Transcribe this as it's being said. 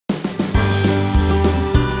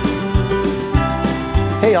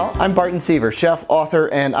Hey y'all, I'm Barton Seaver, chef, author,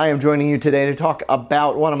 and I am joining you today to talk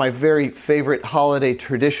about one of my very favorite holiday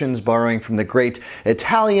traditions, borrowing from the great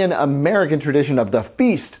Italian-American tradition of the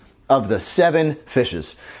Feast of the Seven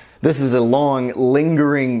Fishes. This is a long,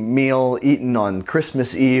 lingering meal eaten on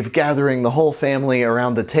Christmas Eve, gathering the whole family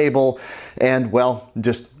around the table and, well,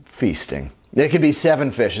 just feasting. It can be 7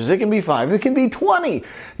 fishes, it can be 5, it can be 20,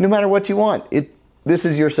 no matter what you want. This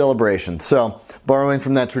is your celebration. So, borrowing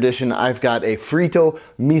from that tradition, I've got a Fritto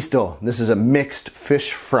Misto. This is a mixed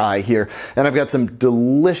fish fry here. And I've got some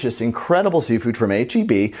delicious, incredible seafood from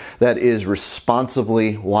H-E-B that is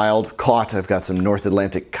responsibly wild caught. I've got some North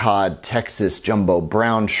Atlantic Cod, Texas jumbo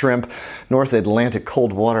brown shrimp, North Atlantic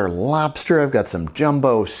cold water lobster. I've got some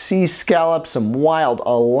jumbo sea scallops, some wild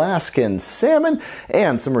Alaskan salmon,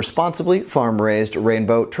 and some responsibly farm-raised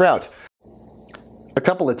rainbow trout. A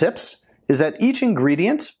couple of tips is that each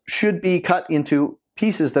ingredient should be cut into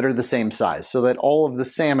pieces that are the same size so that all of the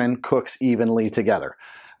salmon cooks evenly together.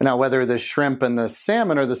 Now, whether the shrimp and the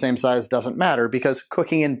salmon are the same size doesn't matter, because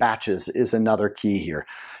cooking in batches is another key here.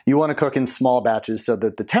 You want to cook in small batches so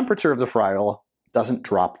that the temperature of the fry oil doesn't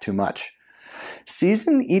drop too much.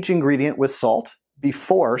 Season each ingredient with salt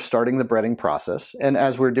before starting the breading process, and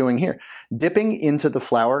as we're doing here, dipping into the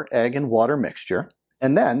flour, egg, and water mixture,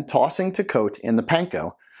 and then tossing to coat in the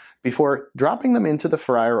panko, before dropping them into the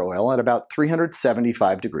fryer oil at about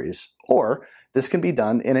 375 degrees, or this can be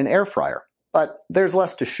done in an air fryer. But there's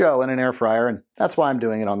less to show in an air fryer, and that's why I'm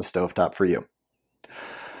doing it on the stovetop for you.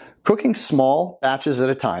 Cooking small batches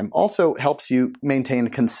at a time also helps you maintain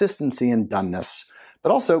consistency and doneness,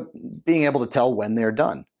 but also being able to tell when they're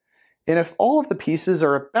done. And if all of the pieces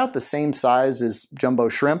are about the same size as jumbo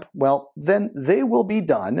shrimp, well, then they will be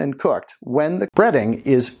done and cooked when the breading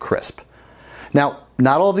is crisp. Now,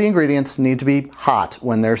 not all of the ingredients need to be hot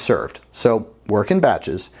when they're served, so work in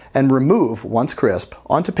batches and remove, once crisp,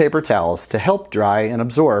 onto paper towels to help dry and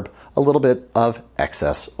absorb a little bit of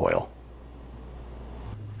excess oil.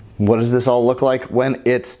 What does this all look like when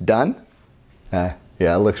it's done? Yeah,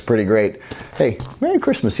 it looks pretty great. Hey, Merry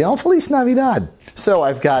Christmas, y'all. Feliz Navidad. So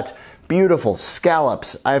I've got beautiful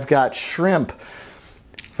scallops. I've got shrimp.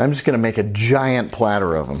 I'm just going to make a giant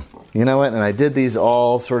platter of them. You know what? And I did these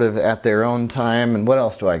all sort of at their own time. And what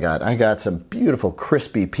else do I got? I got some beautiful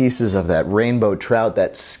crispy pieces of that rainbow trout,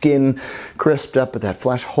 that skin crisped up, but that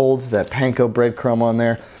flesh holds that panko breadcrumb on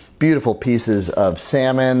there. Beautiful pieces of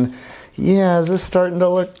salmon. Yeah, is this starting to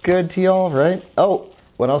look good to y'all, right? Oh,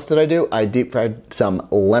 what else did I do? I deep fried some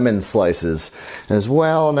lemon slices as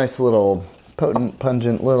well. A nice little potent,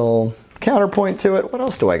 pungent little counterpoint to it. What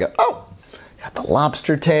else do I got? Oh, got the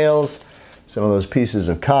lobster tails. Some of those pieces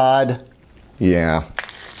of cod. Yeah.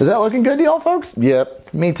 Is that looking good to y'all, folks?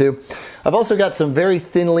 Yep, me too. I've also got some very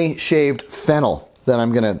thinly shaved fennel that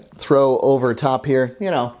I'm going to throw over top here.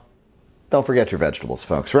 You know, don't forget your vegetables,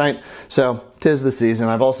 folks, right? So, 'tis the season.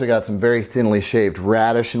 I've also got some very thinly shaved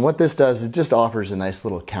radish, and what this does, it just offers a nice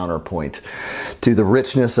little counterpoint to the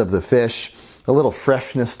richness of the fish, a little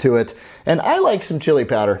freshness to it, and I like some chili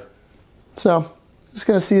powder. So, I'm just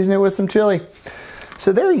going to season it with some chili.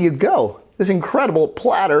 So there you go. This incredible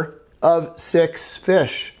platter of 6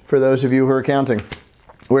 fish, for those of you who are counting.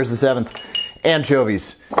 Where's the 7th?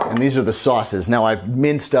 Anchovies. And these are the sauces. Now, I've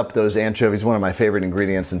minced up those anchovies, one of my favorite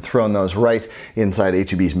ingredients, and thrown those right inside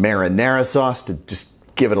H-E-B's marinara sauce to just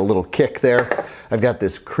give it a little kick there. I've got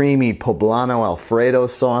this creamy poblano alfredo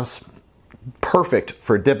sauce, perfect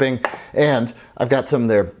for dipping, and I've got some of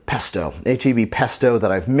their pesto, H-E-B pesto,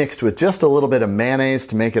 that I've mixed with just a little bit of mayonnaise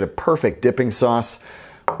to make it a perfect dipping sauce.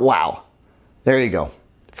 Wow. There you go.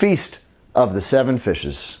 Feast of the 7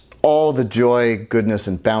 fishes. All the joy, goodness,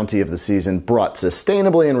 and bounty of the season brought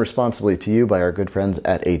sustainably and responsibly to you by our good friends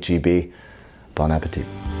at H-E-B. Bon appetit.